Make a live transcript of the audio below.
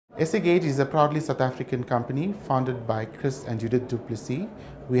SA Gauge is a proudly South African company founded by Chris and Judith Du Plessis.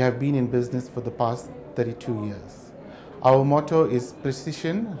 We have been in business for the past 32 years. Our motto is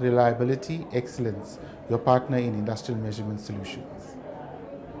precision, reliability, excellence, your partner in industrial measurement solutions.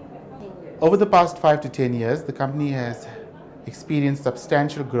 Over the past 5 to 10 years, the company has experienced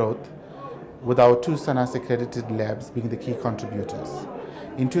substantial growth with our two SANAS accredited labs being the key contributors.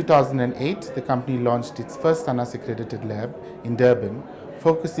 In 2008, the company launched its first SANAS accredited lab in Durban,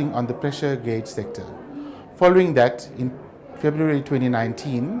 focusing on the pressure gauge sector. Following that, in February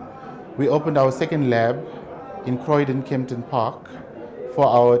 2019, we opened our second lab in Croydon, Kempton Park for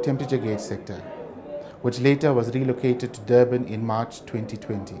our temperature gauge sector, which later was relocated to Durban in March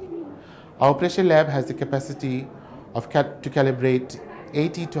 2020. Our pressure lab has the capacity to calibrate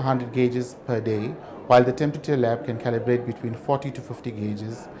 80 to 100 gauges per day, while the temperature lab can calibrate between 40 to 50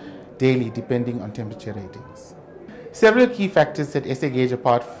 gauges daily depending on temperature ratings. Several key factors set SA Gauge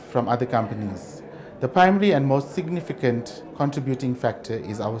apart from other companies. The primary and most significant contributing factor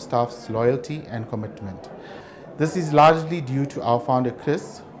is our staff's loyalty and commitment. This is largely due to our founder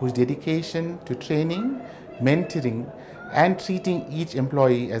Chris, whose dedication to training, mentoring, and treating each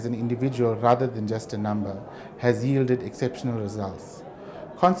employee as an individual rather than just a number has yielded exceptional results.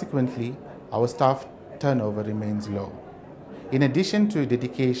 Consequently, our staff turnover remains low. In addition to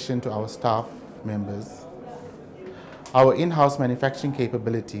dedication to our staff members, our in-house manufacturing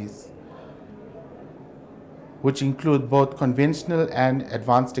capabilities, which include both conventional and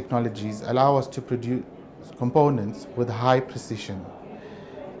advanced technologies, allow us to produce components with high precision.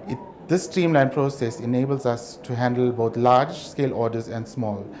 This streamlined process enables us to handle both large-scale orders and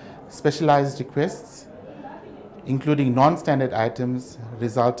small, specialized requests, including non-standard items,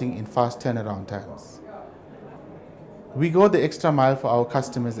 resulting in fast turnaround times. We go the extra mile for our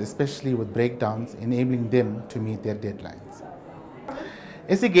customers, especially with breakdowns, enabling them to meet their deadlines.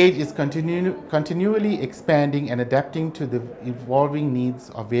 SA Gauge is continually expanding and adapting to the evolving needs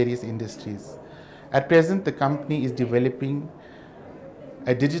of various industries. At present, the company is developing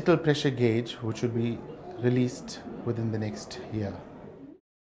a digital pressure gauge which will be released within the next year.